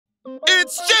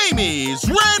It's Jamie's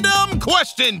Random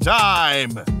Question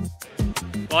Time!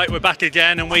 Right, we're back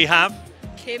again and we have...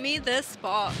 Kimmy this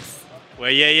box. Well,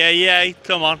 yeah.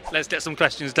 Come on, let's get some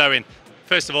questions going.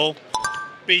 First of all,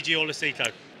 BG or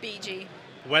luceco? BG.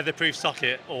 Weatherproof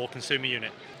socket or consumer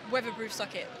unit? Weatherproof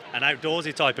socket. An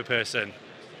outdoorsy type of person.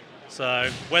 So,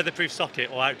 weatherproof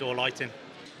socket or outdoor lighting?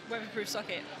 Weatherproof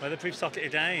socket. Weatherproof socket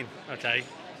again, okay.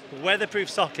 Weatherproof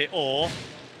socket or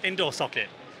indoor socket?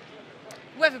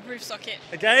 Weatherproof socket.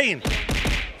 Again.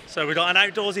 So we've got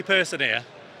an outdoorsy person here.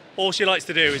 All she likes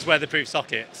to do is weatherproof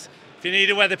sockets. If you need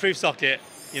a weatherproof socket,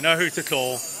 you know who to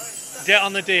call. Get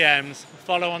on the DMs,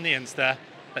 follow on the Insta.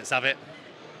 Let's have it.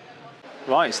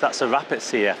 Right, so that's a wrap at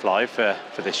CEF Live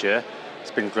for this year. It's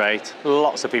been great.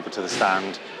 Lots of people to the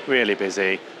stand, really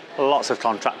busy. Lots of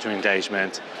contractor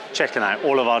engagement. Checking out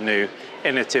all of our new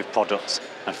innovative products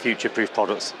and future-proof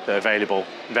products that are available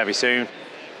very soon.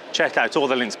 Check out all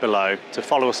the links below to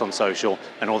follow us on social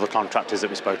and all the contractors that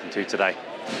we've spoken to today.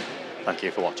 Thank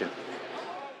you for watching.